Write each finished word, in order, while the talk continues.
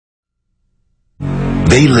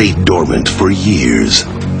They lay dormant for years,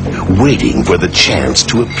 waiting for the chance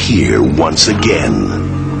to appear once again.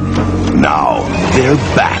 Now, they're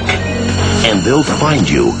back, and they'll find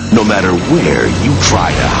you no matter where you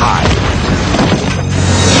try to hide.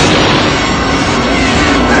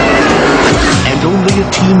 And only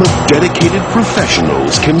a team of dedicated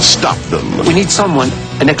professionals can stop them. We need someone,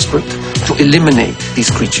 an expert, to eliminate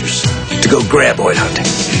these creatures. To go graboid hunting.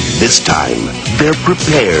 This time, they're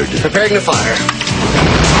prepared. Preparing to fire.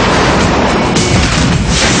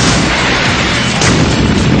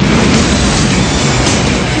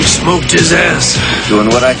 You smoked his ass. Doing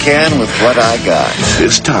what I can with what I got.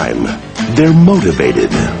 This time, they're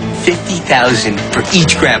motivated. 50,000 for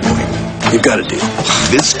each graboid. You got a deal.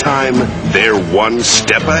 This time, they're one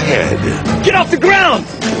step ahead. Get off the ground!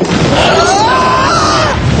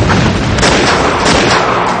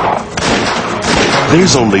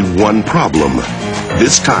 There's only one problem.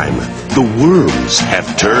 This time, the worms have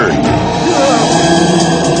turned.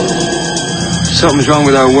 Something's wrong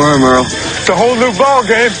with our worm, Earl. It's a whole new ball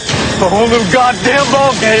game. A whole new goddamn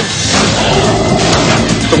ball game.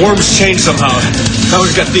 The worms changed somehow. Now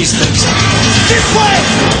we've got these things. This way!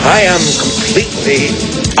 I am completely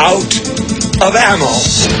out of ammo.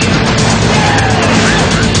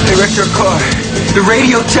 They wrecked your car. The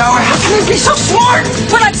radio tower. How can they be so smart?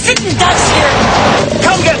 But I'm sitting ducks here.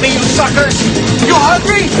 Come get me, you suckers! You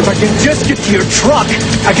hungry? If I can just get to your truck,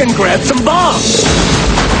 I can grab some bombs.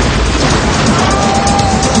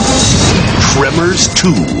 Tremors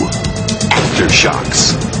 2.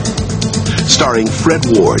 Aftershocks. Starring Fred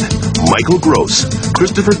Ward, Michael Gross,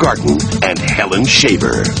 Christopher Garten, and Helen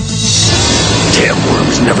Shaver. Damn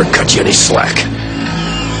worms never cut you any slack.